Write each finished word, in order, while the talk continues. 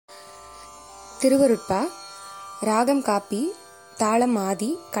திருவருட்பா. ராகம் காப்பி, தாளம்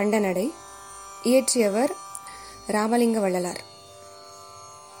ஆதி, கண்டநடை. இயற்றியவர் ராமலிங்க வள்ளலார்.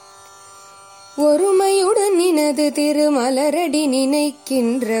 ஒருமையுடன் நினது திருமலரடி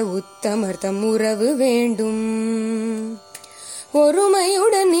நினைக்கின்ற உத்தமர்தம் உறவு வேண்டும்.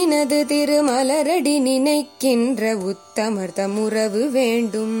 ஒருமையுடன் நினது திருமலரடி நினைக்கின்ற உத்தமர்தம் உறவு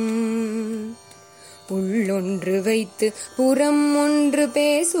வேண்டும். உள்ளொன்று வைத்து புறம் ஒன்று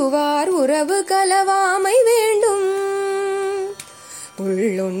பேசுவார் உறவு கலவாமை வேண்டும்.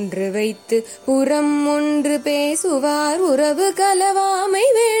 உள்ளொன்று வைத்து புறம் ஒன்று பேசுவார் உறவு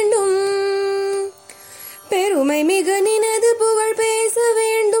கலவாமை வேண்டும். பெருமை மிகு நினது புகழ் பேச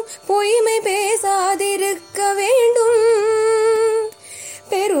வேண்டும், பொய்மை பேசாதிருக்க வேண்டும்.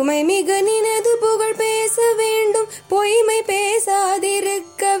 பெருமை மிகு நினது புகழ் பேச வேண்டும், பொய்மை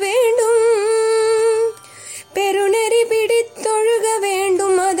பேசாதிருக்க வேண்டும். பெருநெறி பிடித்தொழுக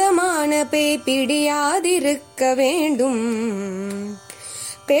வேண்டும், மதமான பேய் பிடியாதிருக்க வேண்டும்.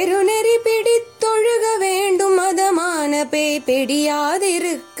 பெருநெறி பிடித்தொழுக வேண்டும், மதமான பேய்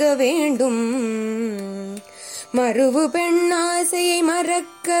பிடியாதிருக்க வேண்டும். மறுவு பெண்ணாசையை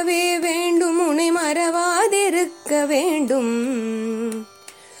மறக்கவே வேண்டும், உனை மறவாதிருக்க வேண்டும்.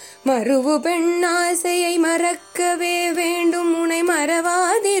 மறுவு பெண்ணாசையை மறக்கவே வேண்டும், உனை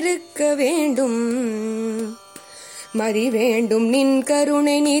மறவாதிருக்க வேண்டும். மதி வேண்டும் நின்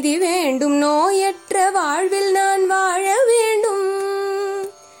கருணை நிதி வேண்டும், நோயற்ற வாழ்வில் நான் வாழ வேண்டும்.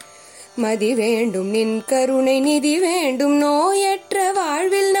 மதி வேண்டும் நின் கருணை நிதி வேண்டும், நோயற்ற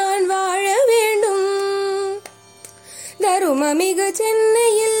வாழ்வில் நான் வாழ வேண்டும். தருமமிகு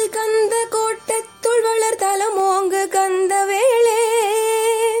சென்னையில் கந்த கோட்டத்துள் வளர் தலமோங்கு கந்த வேளே.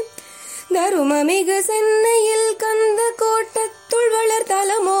 தருமமிகு சென்னையில் கந்த கோட்டத்துள் வளர்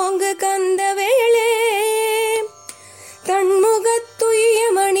தலமோங்கு கந்த வேளே.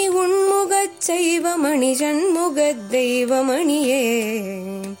 தன்முகத்துய்யமணி உன்முகச் செய்வமணி சண்முகத் தெய்வமணியே.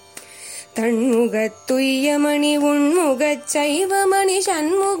 தன்முகத்துய்யமணி உன்முகச் செய்வமணி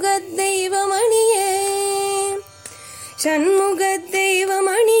சண்முகத் தெய்வமணியே. சண்முகத்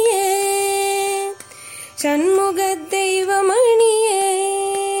தெய்வமணியே. சண்முகத் தெய்வமணி.